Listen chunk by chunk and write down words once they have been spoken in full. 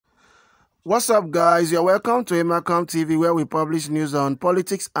What's up, guys? You're welcome to Emacom TV, where we publish news on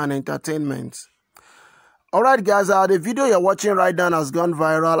politics and entertainment. Alright, guys, the video you're watching right now has gone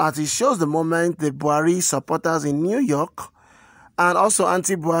viral as it shows the moment the Buhari supporters in New York and also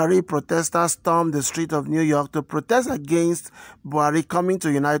anti-Buhari protesters stormed the street of New York to protest against Buhari coming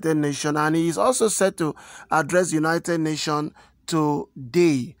to United Nations, and he is also set to address United Nations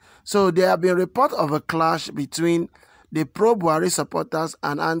today. So there have been reports of a clash between the pro-Buhari supporters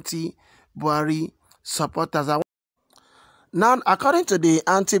and anti-Buhari supporters. Now, according to the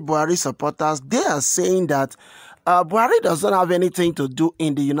anti-Buhari supporters, they are saying that Buhari does not have anything to do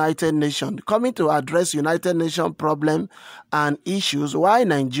in the United Nations, coming to address United Nations problem and issues, while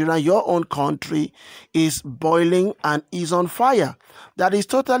Nigeria, your own country, is boiling and is on fire. That is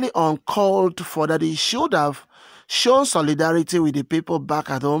totally uncalled for, that he should have shown solidarity with the people back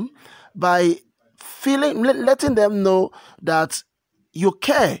at home by letting them know that you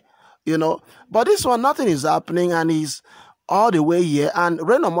care, But this one, nothing is happening, and he's all the way here. And I think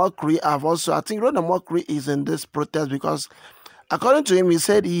Reno Mokri is in this protest because, according to him, he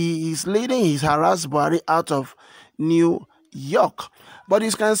said he is leading his harassed Buhari out of New York. But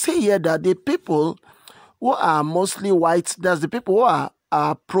you can see here that the people who are mostly white, that's the people who are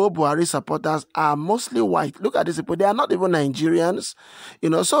pro-Buhari supporters, are mostly white. Look at these people. They are not even Nigerians,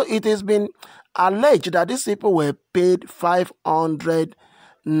 So it has been alleged that these people were paid 500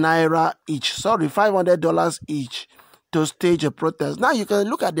 naira each. Sorry, $500 each to stage a protest. Now you can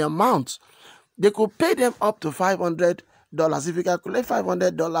look at the amount. They could pay them up to $500. If you calculate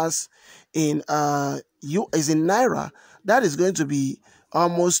 $500 in is in naira, that is going to be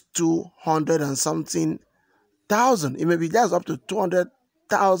almost 200 and something thousand. It may be just up to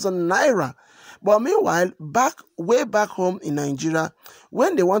 200,000 naira. But meanwhile, way back home in Nigeria,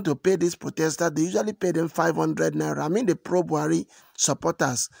 when they want to pay these protesters, they usually pay them 500 naira. I mean the pro-Buhari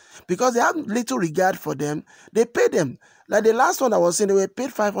supporters, because they have little regard for them. They pay them. Like the last one I was saying, they were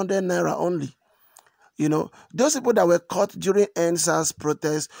paid 500 naira only. Those people that were caught during NSAS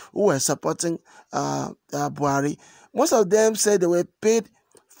protests who were supporting Buhari, most of them said they were paid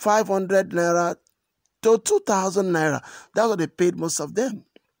 500 naira to 2,000 naira. That's what they paid most of them.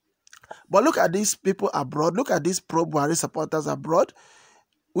 But look at these people abroad. Look at these pro-Buhari supporters abroad.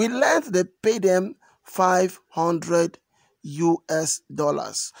 We learned they pay them $500 US.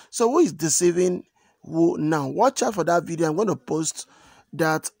 So who is deceiving who now? Watch out for that video. I'm going to post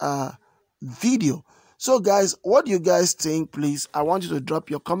that video. So guys, what do you guys think? Please, I want you to drop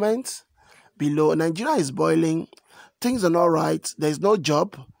your comments below. Nigeria is boiling. Things are not right. There's no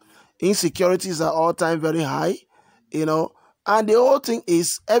job. Insecurities are all-time very high, And the whole thing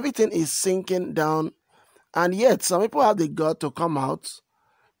is, everything is sinking down. And yet, some people have the gut to come out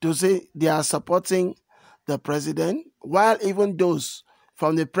to say they are supporting the president, while even those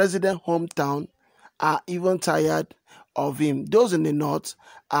from the president's hometown are even tired of him. Those in the north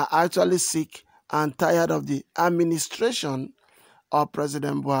are actually sick and tired of the administration of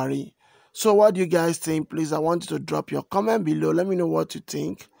President Buhari. So what do you guys think? Please, I want you to drop your comment below. Let me know what you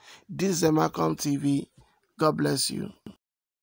think. This is Emacom TV. God bless you.